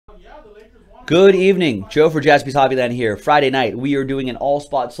Good evening. Joe for Jaspys Hobbyland here. Friday night, we are doing an all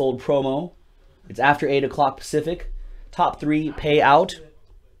spot sold promo. It's after 8 o'clock Pacific. Top 3 pay out.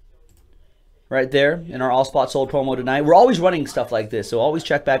 Right there in our all spot sold promo tonight. We're always running stuff like this, so always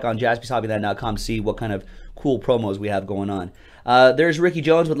check back on jaspyshobbyland.com to see what kind of cool promos we have going on. There's Ricky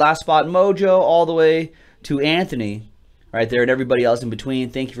Jones with Last Spot Mojo all the way to Anthony right there and everybody else in between.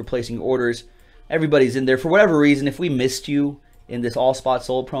 Thank you for placing orders. Everybody's in there. For whatever reason, if we missed you in this all spot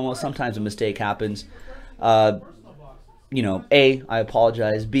sold promo, sometimes a mistake happens. You know, A, I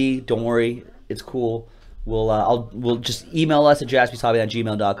apologize. B, don't worry. It's cool. We'll just email us at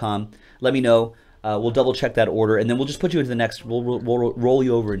jaspyshobby@gmail.com. Let me know. We'll double check that order, and then we'll just put you into the next. We'll roll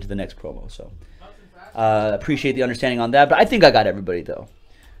you over into the next promo. So appreciate the understanding on that. But I think I got everybody though.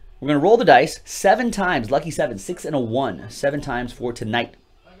 We're gonna roll the dice 7 times. Lucky 7, 6 and a 1. 7 times for tonight.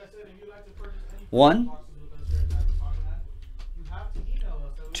 1,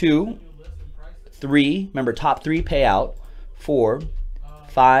 2, 3. Remember, top 3 payout. 4,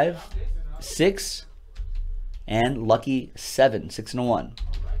 5, 6, and lucky 7. 6 and a 1.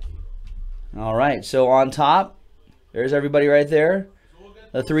 All right, so on top, there's everybody right there.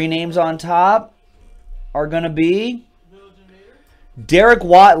 The 3 names on top are going to be Derek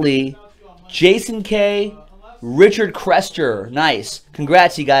Watley, Jason K, Richard Crester. Nice.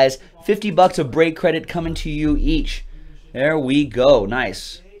 Congrats, you guys. $50 of break credit coming to you each. There we go.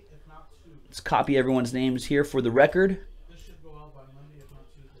 Nice. Let's copy everyone's names here for the record.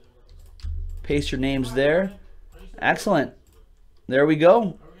 Paste your names there. Excellent. There we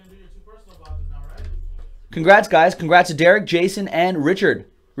go. Congrats, guys. Congrats to Derek, Jason, and Richard.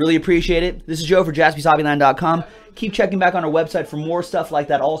 Really appreciate it. This is Joe for jaspyshobbyland.com. Keep checking back on our website for more stuff like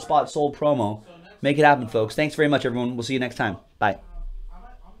that all spot sold promo. Make it happen, folks. Thanks very much, everyone. We'll see you next time. Bye.